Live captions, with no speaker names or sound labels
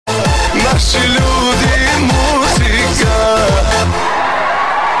stilo di musica.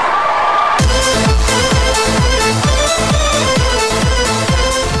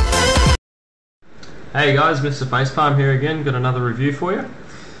 Hey guys, Mr. Facepalm here again. Got another review for you.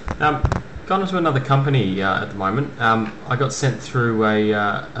 Gone into another company at the moment. I got sent through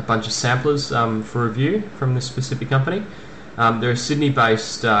a bunch of samplers for review from this specific company. They're a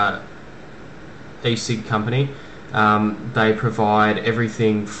Sydney-based e-cig company. They provide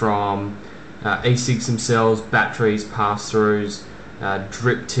everything from e-cigs themselves, batteries, pass-throughs,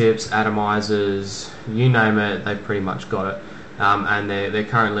 drip tips, atomizers, you name it, they've pretty much got it. And they're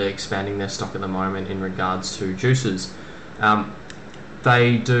currently expanding their stock at the moment in regards to juices.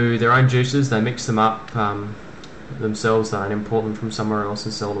 They do their own juices, they mix them up themselves, they don't import them from somewhere else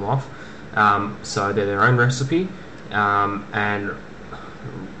and sell them off. So they're their own recipe, and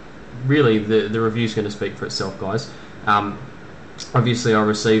really the review's going to speak for itself, guys. Obviously I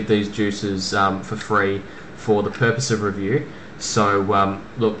received these juices for free for the purpose of review. So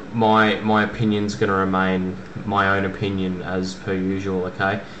look, my opinion's going to remain my own opinion as per usual,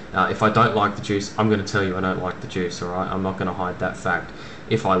 okay? If I don't like the juice, I'm going to tell you I don't like the juice, alright? I'm not going to hide that fact.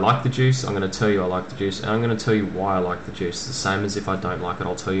 If I like the juice, I'm going to tell you I like the juice, and I'm going to tell you why I like the juice. It's the same as if I don't like it,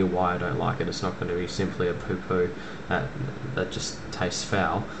 I'll tell you why I don't like it. It's not going to be simply a poo-poo that just tastes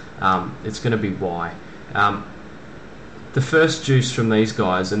foul. It's going to be why. The first juice from these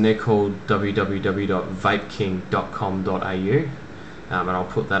guys, and they're called www.vapeking.com.au, and I'll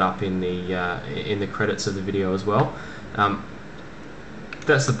put that up in the credits of the video as well.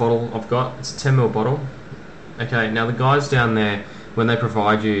 That's the bottle I've got. It's a 10ml bottle. Okay, now the guys down there, when they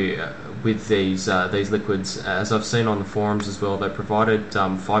provide you with these liquids, as I've seen on the forums as well, they provided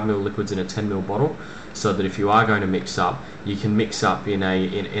 5ml liquids in a 10ml bottle, so that if you are going to mix up, you can mix up in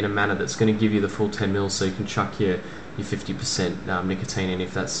a manner that's going to give you the full 10ml, so you can chuck your 50% nicotine in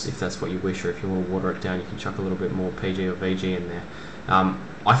if that's what you wish, or if you want to water it down, you can chuck a little bit more PG or VG in there.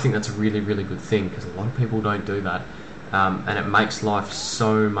 I think that's a really good thing, because a lot of people don't do that, and it makes life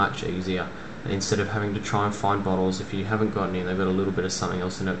so much easier. Instead of having to try and find bottles, if you haven't got any, they've got a little bit of something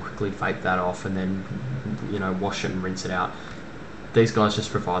else in it, quickly vape that off and then, you know, wash it and rinse it out. These guys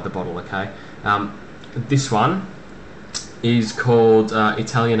just provide the bottle, okay? This one is called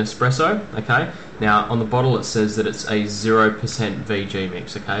Italian Espresso, okay? Now on the bottle it says that it's a 0% VG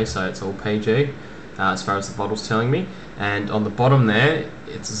mix, okay? So it's all PG as far as the bottle's telling me. And on the bottom there,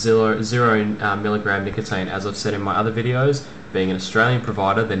 it's zero milligram nicotine. As I've said in my other videos, being an Australian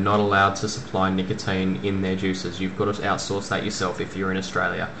provider, they're not allowed to supply nicotine in their juices. You've got to outsource that yourself if you're in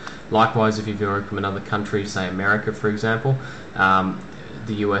Australia. Likewise, if you're from another country, say America for example, the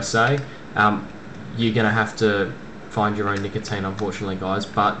USA, you're going to have to find your own nicotine, unfortunately, guys.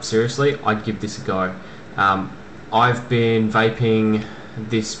 But seriously, I'd give this a go. I've been vaping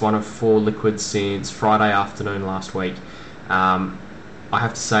this one of 4 liquids since Friday afternoon last week. I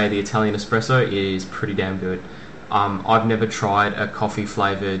have to say the Italian Espresso is pretty damn good. I've never tried a coffee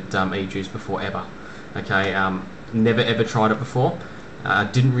flavoured e-juice before, ever. Okay, never ever tried it before.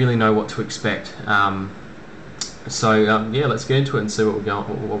 Didn't really know what to expect. So yeah, let's get into it and see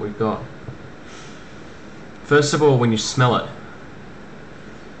what we've got. First of all, when you smell it,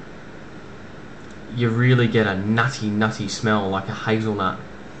 you really get a nutty smell, like a hazelnut,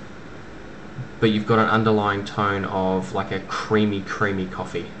 but you've got an underlying tone of like a creamy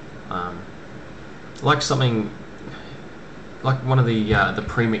coffee, like something like one of the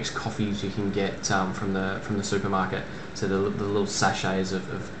premixed coffees you can get from the supermarket. So the little sachets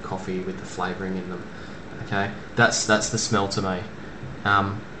of coffee with the flavouring in them. Okay, that's the smell to me.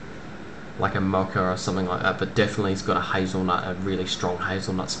 Like a mocha or something like that, but definitely it's got a hazelnut, a really strong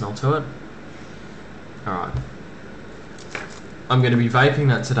hazelnut smell to it. Alright, I'm going to be vaping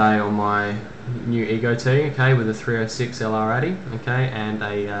that today on my new Ego T, okay, with a 306 LR80, okay, and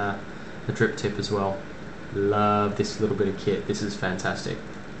a drip tip as well. Love this little bit of kit, this is fantastic.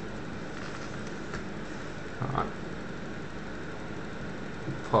 Alright,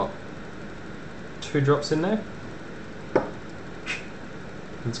 pop 2 drops in there.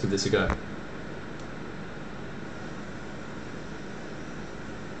 Let's give this a go.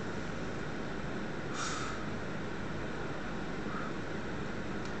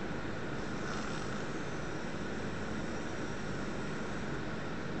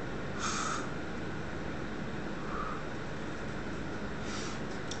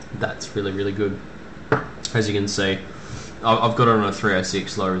 That's really good. As you can see, I've got it on a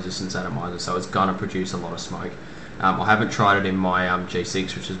 306 low resistance atomizer, so it's gonna produce a lot of smoke. I haven't tried it in my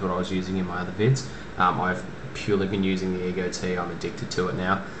G6, which is what I was using in my other vids. I've purely been using the Ego T. I'm addicted to it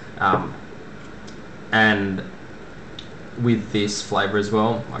now. And with this flavour as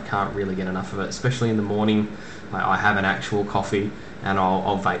well, I can't really get enough of it, especially in the morning. I have an actual coffee and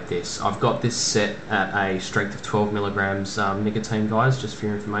I'll vape this. I've got this set at a strength of 12 milligrams nicotine, guys, just for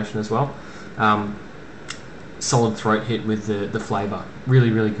your information as well. Solid throat hit with the flavour,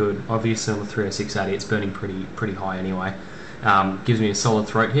 really good. Obviously on the 30680 it's burning pretty high anyway. Gives me a solid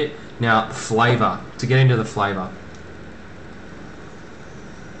throat hit. Now the flavour, to get into the flavour,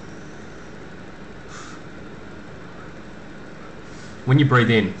 when you breathe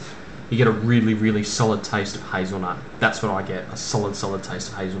in, you get a really solid taste of hazelnut. That's what I get, a solid taste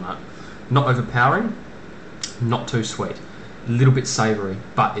of hazelnut. Not overpowering, not too sweet, a little bit savoury,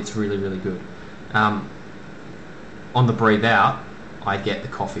 but it's really good. On the breathe out, I get the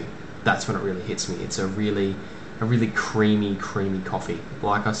coffee. That's when it really hits me. It's a really creamy coffee.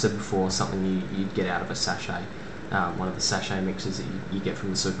 Like I said before, something you'd get out of a sachet, one of the sachet mixes that you get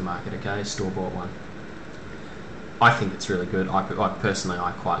from the supermarket, okay, store-bought one. I think it's really good. I personally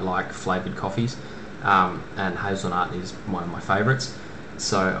quite like flavoured coffees, and hazelnut is one of my favourites.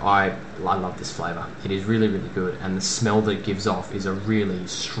 So I love this flavour. It is really good, and the smell that it gives off is a really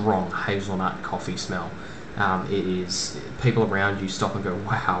strong hazelnut coffee smell. It is, people around you stop and go,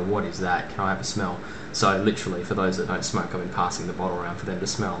 wow, what is that? Can I have a smell? So literally, for those that don't smoke, I've been passing the bottle around for them to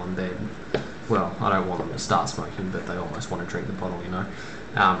smell, and then, well, I don't want them to start smoking, but they almost want to drink the bottle, you know.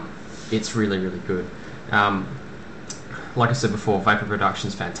 It's really good. Like I said before, vapor production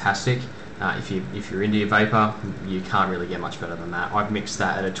is fantastic. If you're into your vapor, you can't really get much better than that. I've mixed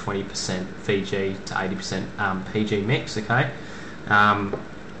that at a 20% VG to 80% PG mix, okay?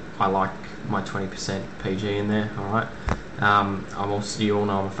 I like my 20% PG in there, alright? I'm also, you all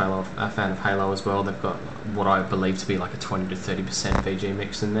know I'm a fan of Halo as well. They've got what I believe to be like a 20 to 30% VG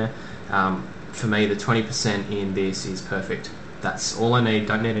mix in there. For me, the 20% in this is perfect. That's all I need,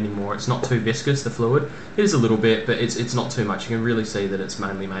 don't need any more. It's not too viscous, the fluid. It is a little bit, but it's not too much. You can really see that it's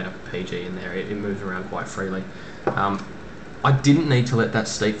mainly made up of PG in there. It moves around quite freely. I didn't need to let that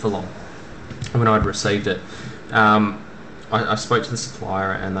steep for long when I'd received it. I spoke to the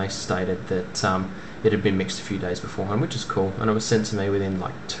supplier and they stated that it had been mixed a few days beforehand, which is cool, and it was sent to me within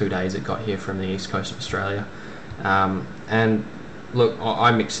like 2 days. It got here from the east coast of Australia. And look,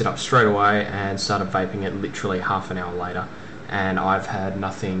 I mixed it up straight away and started vaping it literally half an hour later, and I've had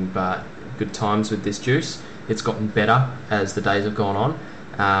nothing but good times with this juice. It's gotten better as the days have gone on,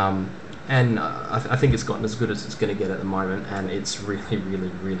 and I think it's gotten as good as it's going to get at the moment, and it's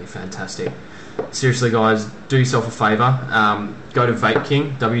really fantastic. Seriously guys, do yourself a favour, go to Vape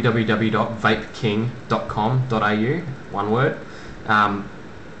King, www.vapeking.com.au, one word.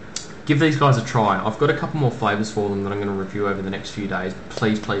 Give these guys a try. I've got a couple more flavours for them that I'm going to review over the next few days.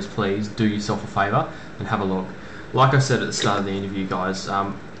 Please do yourself a favour and have a look. Like I said at the start of the interview, guys,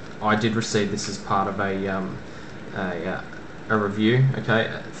 I did receive this as part of a review,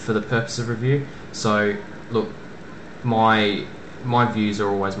 okay, for the purpose of review. So look, my views are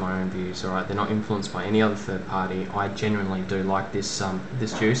always my own views, alright? They're not influenced by any other third party. I genuinely do like this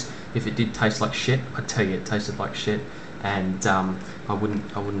this juice. If it did taste like shit, I'd tell you it tasted like shit, and I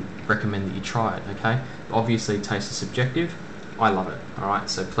wouldn't recommend that you try it, okay? Obviously taste is subjective. I love it, alright?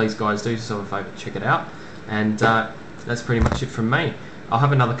 So please guys, do yourself a favour, check it out, and that's pretty much it from me. I'll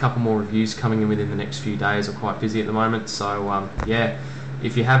have another couple more reviews coming in within the next few days. I'm quite busy at the moment, so yeah,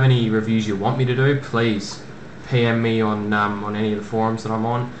 if you have any reviews you want me to do, please PM me on any of the forums that I'm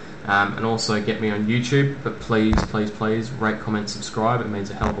on, and also get me on YouTube. But please rate, comment, subscribe. It means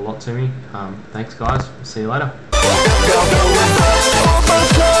a hell of a lot to me. Thanks guys, see you later.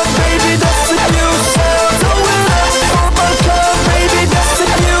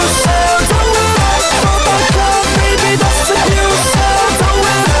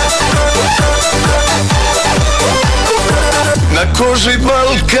 Na koži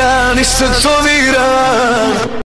Balkan istetoviran